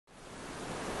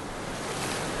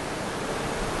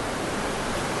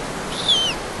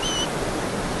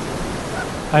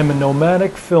I'm a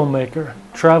nomadic filmmaker,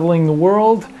 traveling the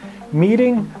world,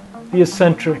 meeting the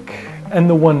eccentric and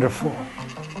the wonderful.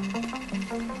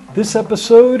 This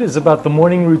episode is about the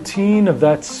morning routine of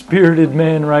that spirited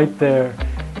man right there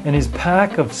and his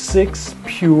pack of 6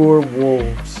 pure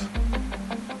wolves.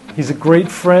 He's a great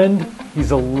friend,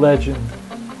 he's a legend.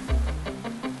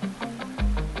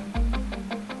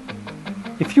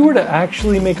 If you were to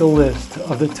actually make a list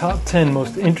of the top 10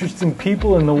 most interesting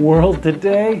people in the world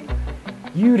today,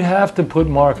 you'd have to put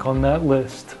Mark on that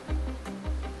list.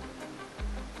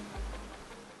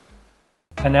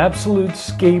 An absolute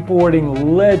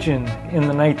skateboarding legend in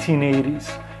the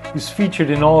 1980s, he was featured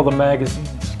in all the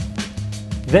magazines.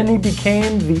 Then he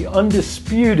became the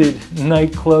undisputed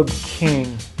nightclub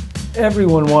king.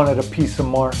 Everyone wanted a piece of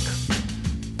Mark.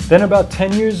 Then about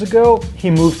 10 years ago,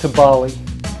 he moved to Bali.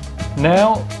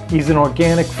 Now, he's an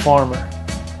organic farmer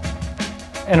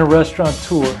and a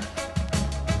restaurateur,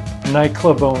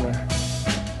 nightclub owner,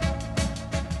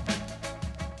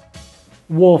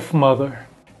 wolf mother,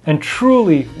 and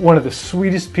truly one of the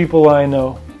sweetest people I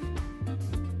know.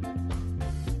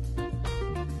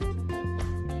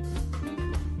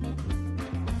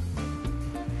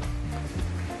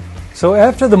 So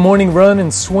after the morning run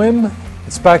and swim,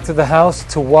 it's back to the house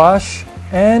to wash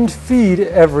and feed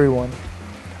everyone.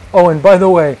 Oh, and by the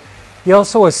way, he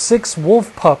also has 6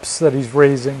 wolf pups that he's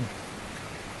raising.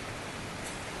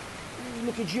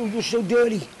 Look at you, you're so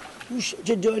dirty. You're such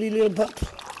a dirty little pup.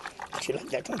 You like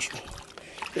that, don't you?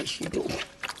 Yes, you do.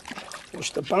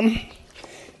 What's the bum?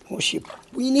 What's your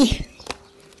weenie?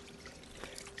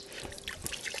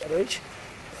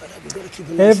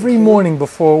 Every morning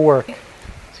before work,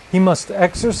 he must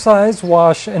exercise,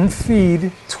 wash, and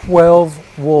feed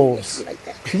 12 wolves.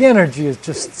 The energy is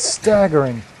just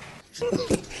staggering.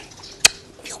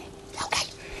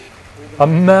 A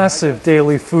massive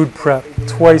daily food prep,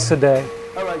 twice a day.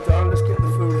 All right, darling, let's get the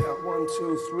food out. 1,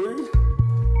 2, 3. 1,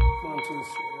 2,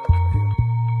 3.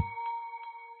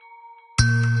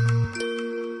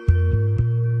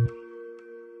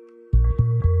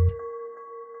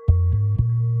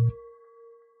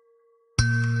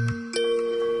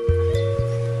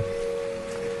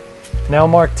 Okay. Now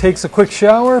Mark takes a quick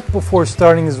shower before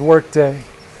starting his workday.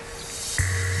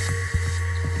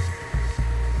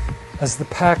 As the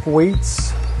pack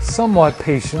waits somewhat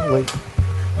patiently.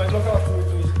 Right, look after me,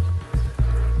 please.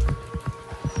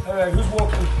 All right, who's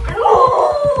walking?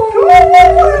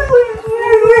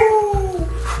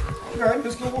 All right,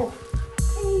 let's go walk.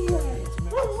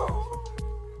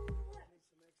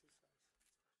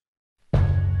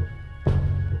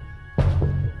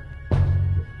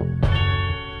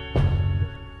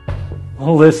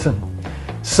 Well, listen,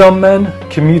 some men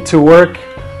commute to work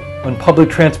on public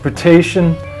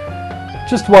transportation,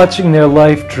 just watching their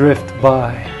life drift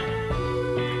by.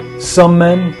 Some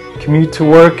men commute to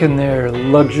work in their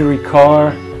luxury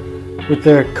car with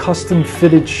their custom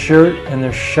fitted shirt and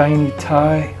their shiny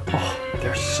tie. Oh,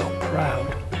 they're so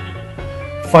proud.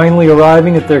 Finally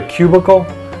arriving at their cubicle,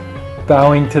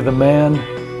 bowing to the man.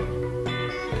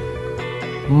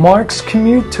 Mark's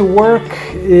commute to work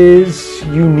is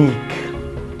unique.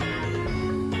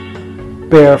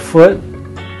 Barefoot,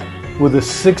 with a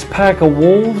 6-pack of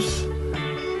wolves,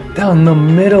 down the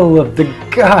middle of the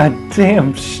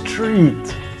goddamn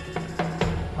street,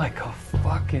 like a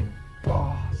fucking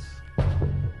boss.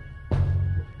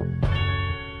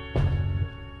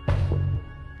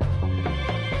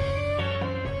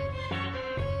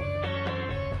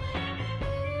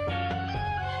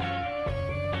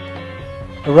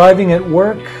 Arriving at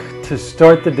work to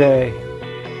start the day.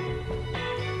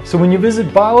 So when you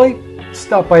visit Bali,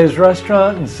 stop by his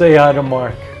restaurant and say hi to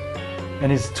Mark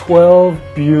and his 12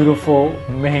 beautiful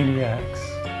maniacs.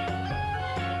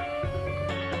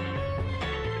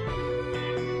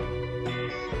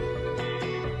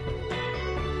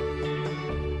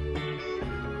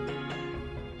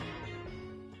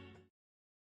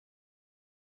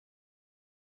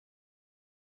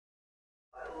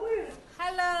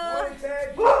 Hello. Morning,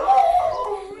 Ted. How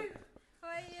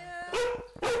are you?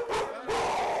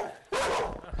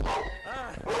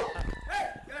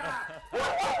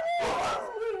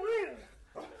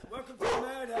 Welcome to the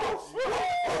madhouse.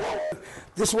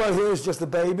 This one here is just a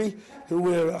baby who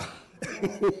we're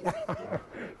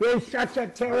he's such a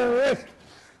terrorist.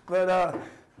 But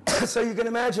so you can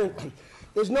imagine,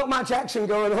 there's not much action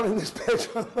going on in this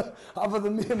bedroom other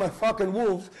than me and my fucking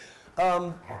wolves.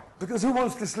 Because who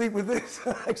wants to sleep with this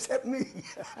except me?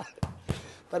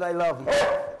 But I love him.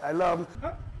 I love him.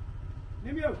 Huh?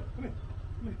 Nemeth, come here.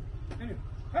 Come here. Nemeth.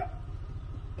 Huh?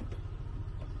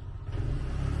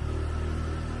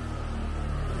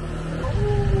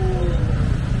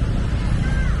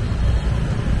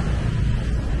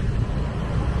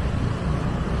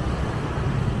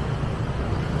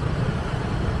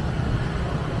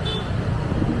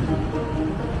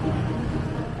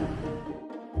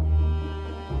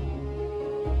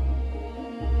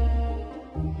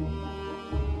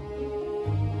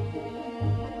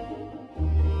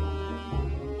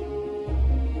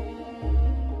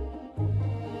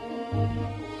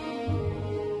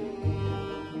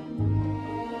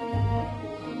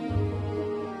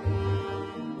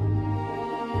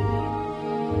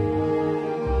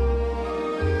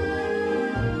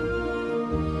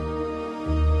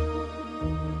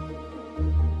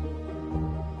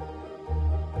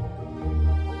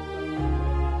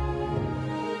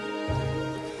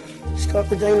 Start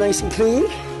the day nice and clean.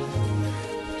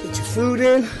 Get your food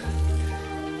in.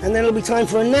 And then it'll be time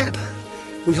for a nap.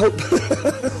 We hope.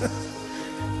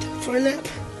 For a nap.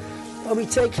 While we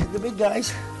take the big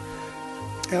guys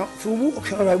out for a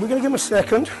walk. All right, we're going to give them a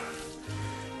second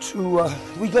to,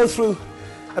 we go through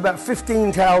about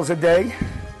 15 towels a day,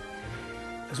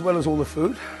 as well as all the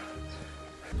food.